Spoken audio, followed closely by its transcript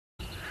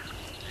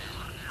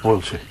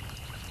Loyalty.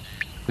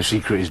 The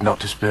secret is not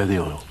to spare the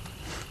oil.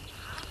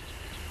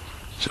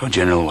 So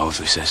General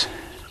Wolseley says.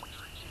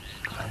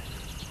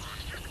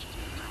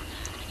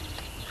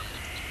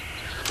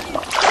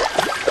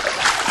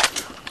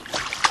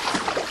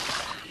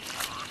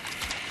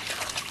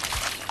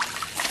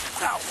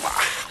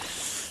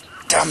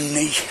 Damn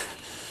knee.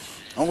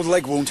 Old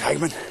leg wound,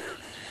 Hagman.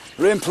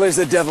 Rain plays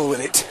the devil with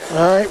it.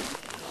 Aye.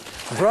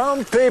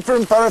 Brown paper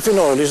and paraffin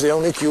oil is the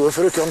only cure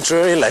for a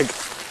contrary leg.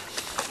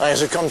 I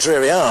has a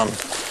contrary arm.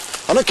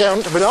 On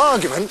account of an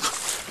argument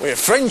with a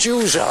French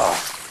hussar.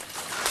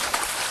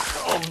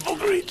 Oh,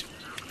 bugger it.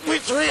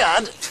 Which we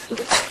had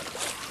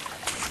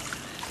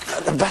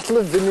at the Battle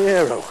of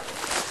Vimiero.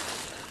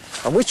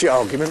 And which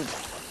argument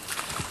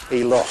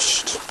he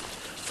lost.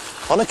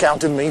 On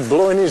account of me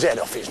blowing his head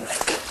off his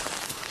neck.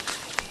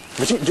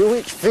 But it do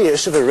its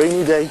fierce of a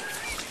rainy day.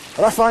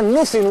 And I find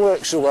nothing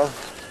works so well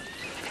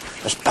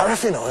as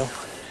paraffin oil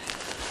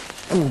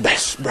and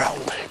best brown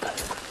paper.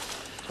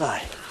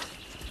 Aye.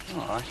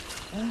 All right.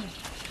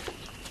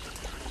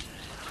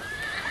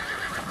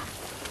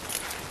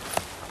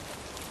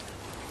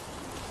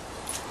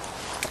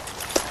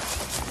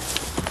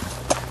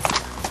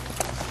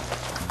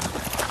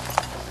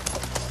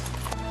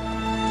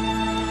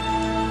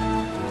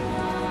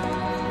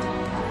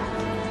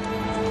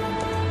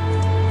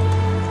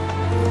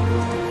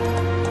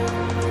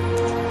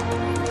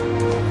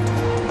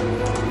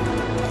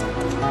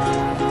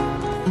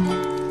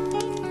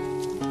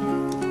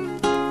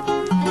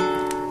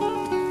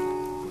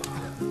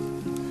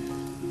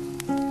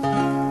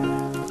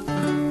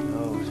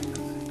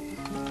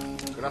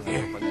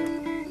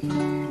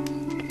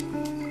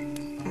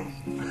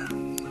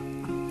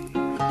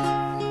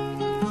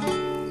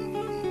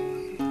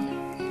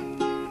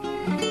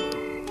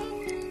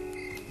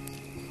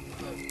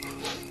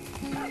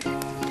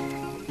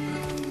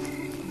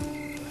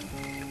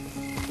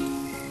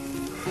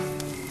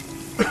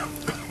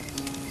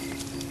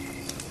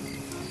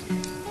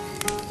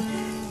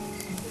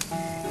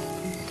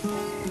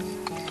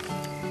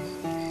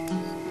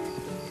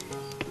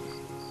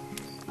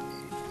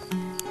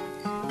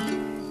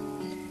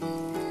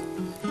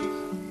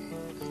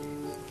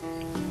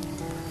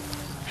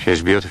 She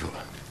is beautiful.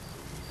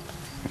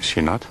 Is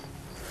she not?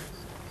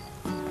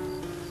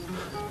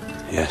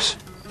 Yes.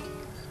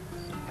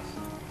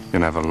 You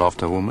never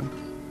loved a woman?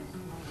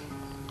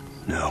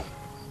 No.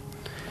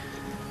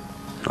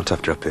 Not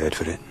after I paid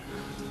for it.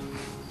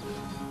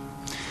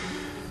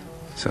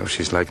 So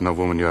she's like no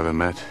woman you ever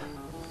met?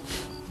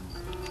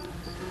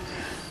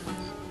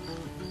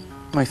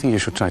 I think you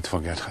should try to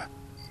forget her.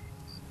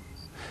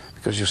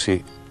 Because you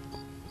see,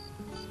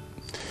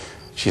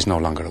 she's no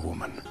longer a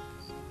woman.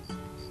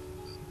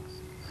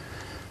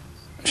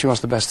 She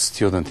was the best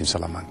student in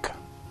Salamanca.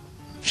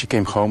 She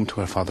came home to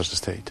her father's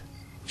estate.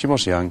 She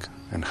was young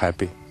and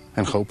happy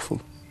and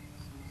hopeful.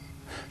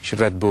 She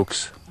read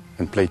books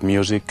and played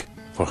music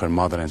for her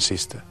mother and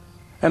sister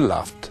and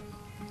laughed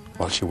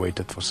while she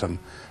waited for some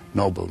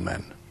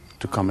nobleman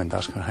to come and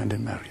ask her hand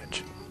in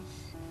marriage.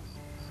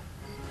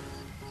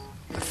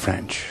 The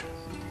French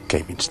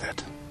came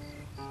instead.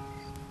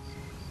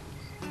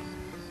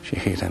 She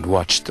hid and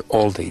watched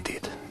all they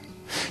did.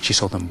 She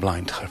saw them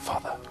blind her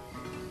father.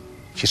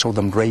 She saw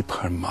them rape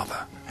her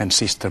mother and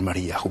sister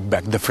Maria, who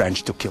begged the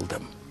French to kill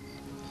them.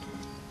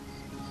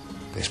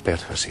 They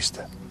spared her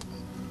sister,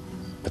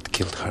 but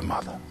killed her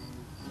mother.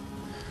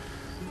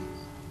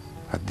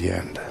 At the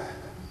end,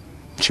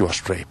 she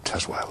was raped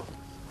as well.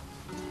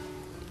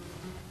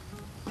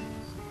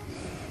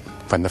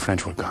 When the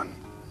French were gone,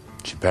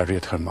 she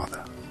buried her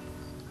mother.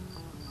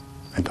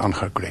 And on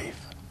her grave,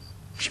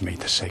 she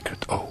made a sacred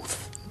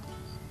oath.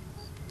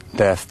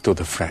 Death to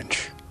the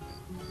French.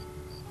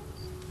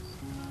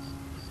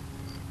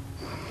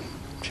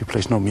 She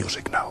plays no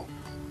music now,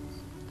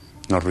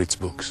 nor reads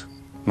books,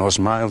 nor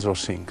smiles or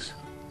sings,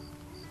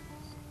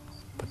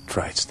 but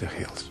rides the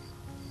hills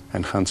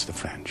and hunts the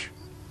French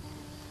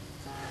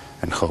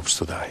and hopes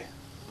to die.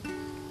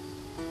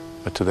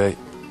 But today,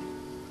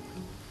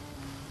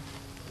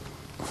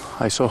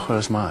 I saw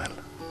her smile.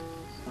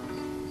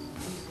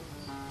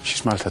 She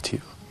smiled at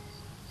you.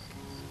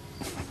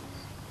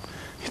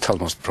 It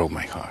almost broke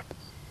my heart.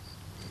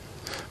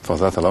 For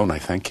that alone, I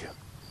thank you.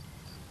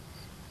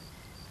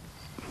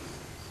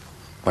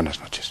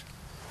 Buenas noches.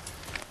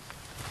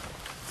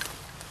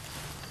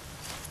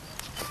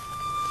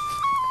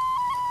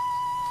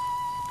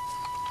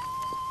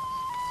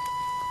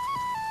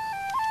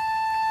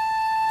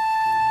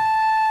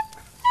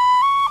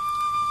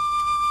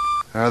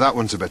 That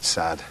one's a bit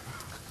sad.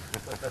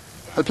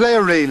 I'll play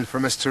a reel for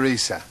Miss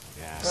Teresa.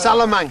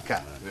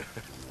 Salamanca.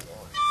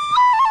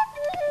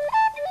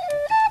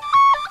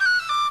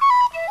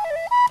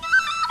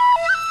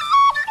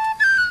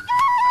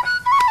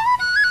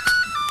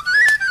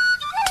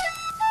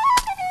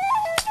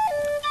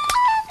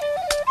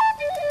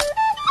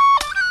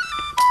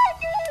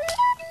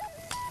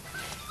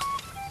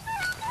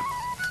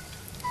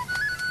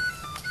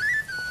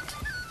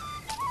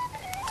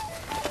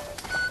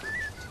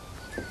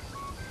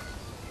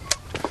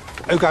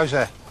 Who goes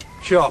there?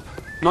 Sharpe,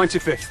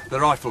 95th, the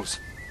Rifles.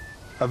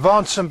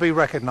 Advance and be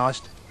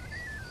recognised.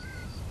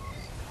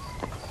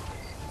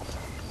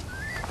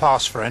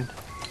 Pass, friend.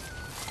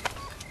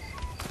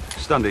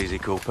 Stand easy,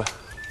 Cooper.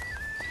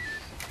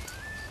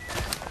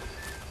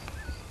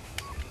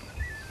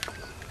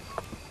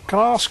 Can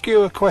I ask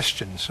you a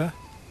question, sir?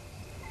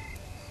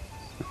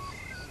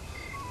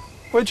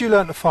 Where'd you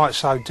learn to fight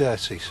so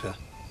dirty, sir?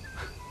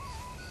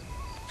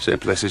 Same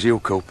place as you,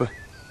 Cooper.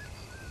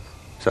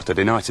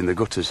 Saturday night in the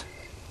gutters.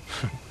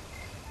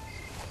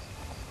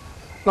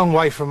 Long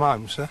way from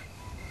home, sir?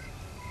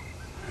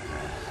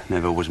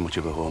 Never was much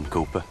of a home,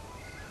 Cooper.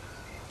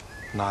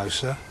 No,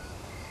 sir.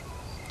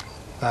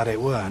 That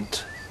it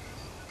weren't.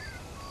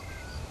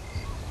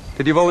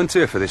 Did you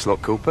volunteer for this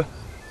lot, Cooper?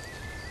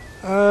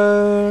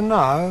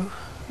 No,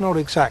 not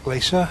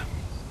exactly, sir.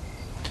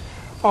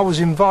 I was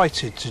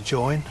invited to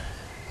join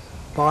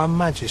by a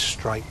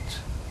magistrate.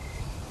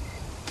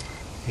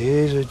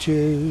 Here's a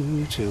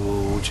due to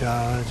all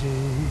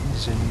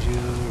judges and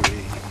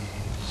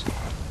juries,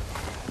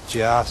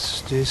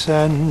 justice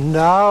and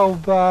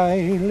Old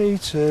Bailey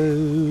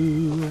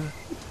too,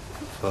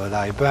 for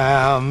they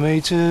bound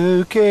me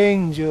to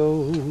King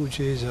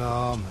George's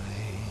army.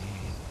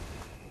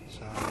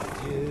 So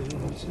due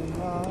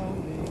to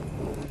old England.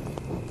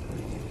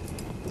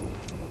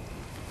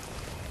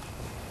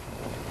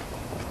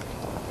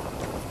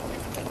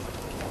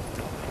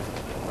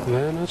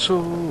 When it's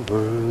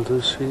over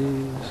the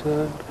seas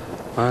and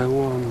I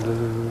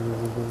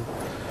wander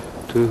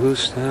to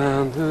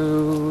stand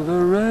through the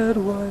red,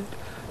 white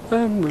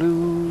and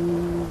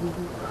blue,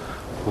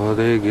 for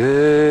they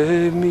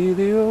gave me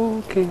the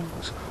old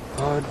king's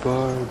hard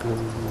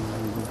bargain.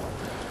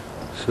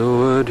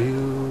 So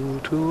adieu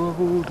to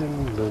old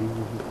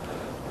England,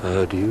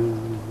 adieu.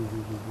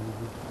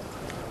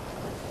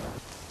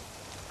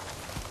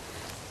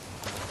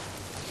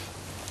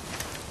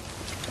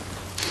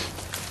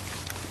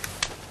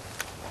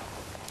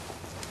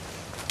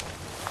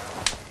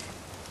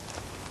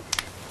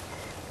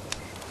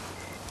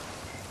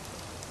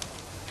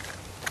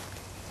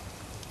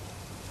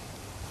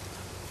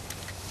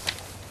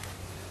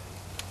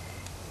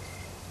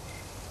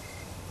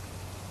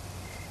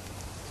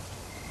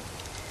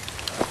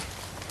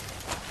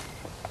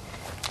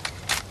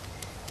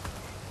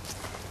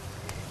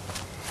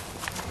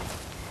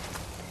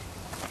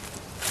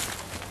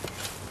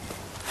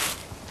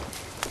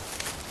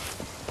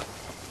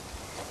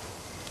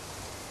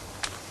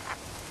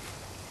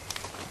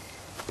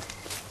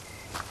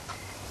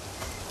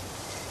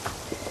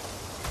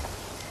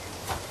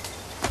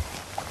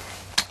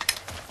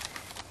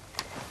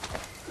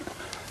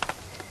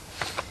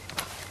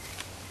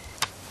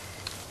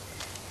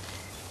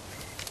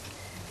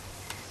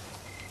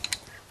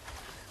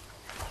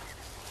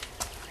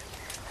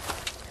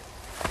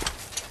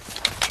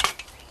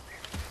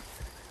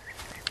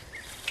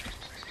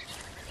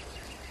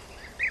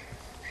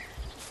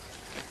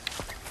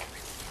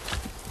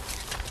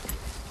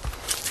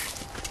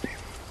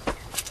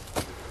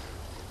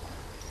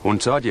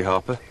 Untied you,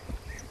 Harper.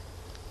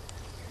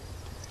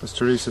 Miss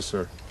Teresa,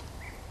 sir.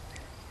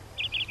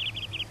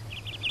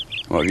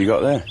 What have you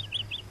got there?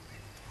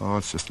 Oh,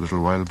 it's just a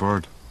little wild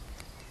bird.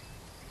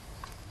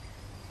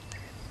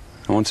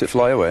 I want it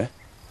fly away.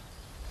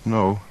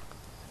 No.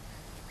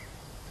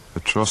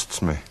 It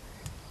trusts me.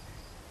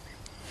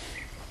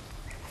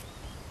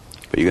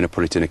 But you're going to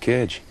put it in a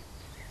cage.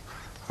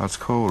 That's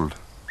cold.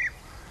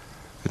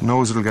 It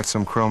knows it'll get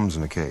some crumbs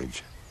in a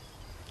cage.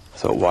 I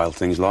thought wild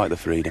things like the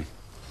freedom.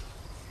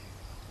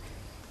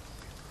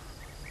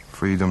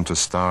 Freedom to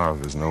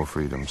starve is no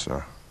freedom,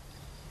 sir.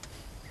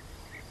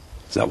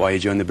 Is that why you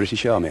joined the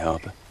British Army,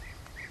 Harper?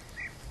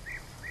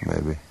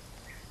 Maybe.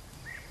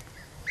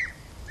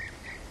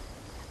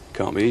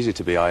 Can't be easy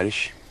to be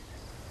Irish.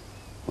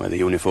 Wear the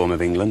uniform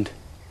of England.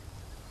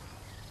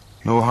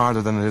 No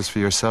harder than it is for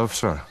yourself,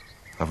 sir.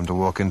 Having to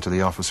walk into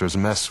the officer's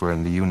mess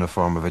wearing the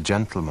uniform of a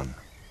gentleman.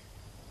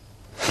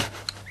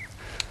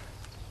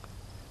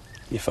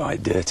 You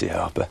fight dirty,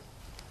 Harper.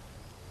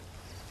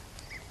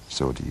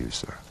 So do you,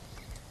 sir.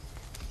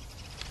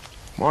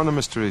 Morning,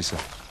 Miss Teresa.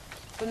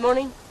 Good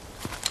morning.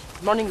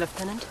 Good morning,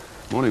 Lieutenant.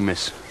 Morning,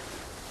 miss.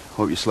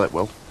 Hope you slept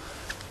well.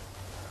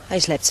 I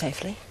slept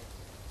safely.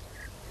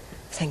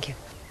 Thank you.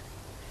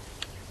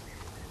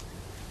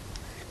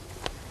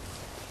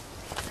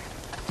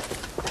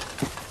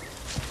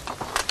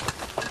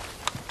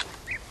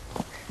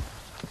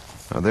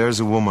 Now there's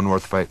a woman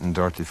worth fighting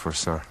dirty for,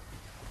 sir.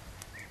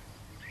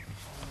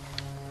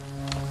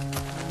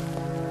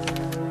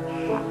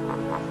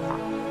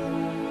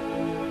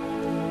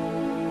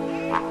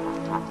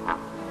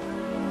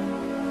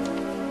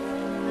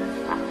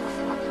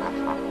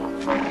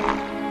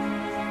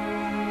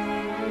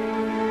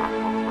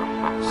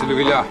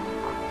 Celui-là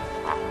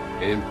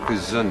est un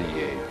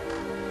prisonnier.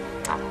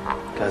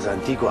 Casa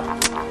Antigua.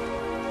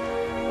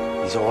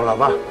 Ils seront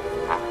là-bas.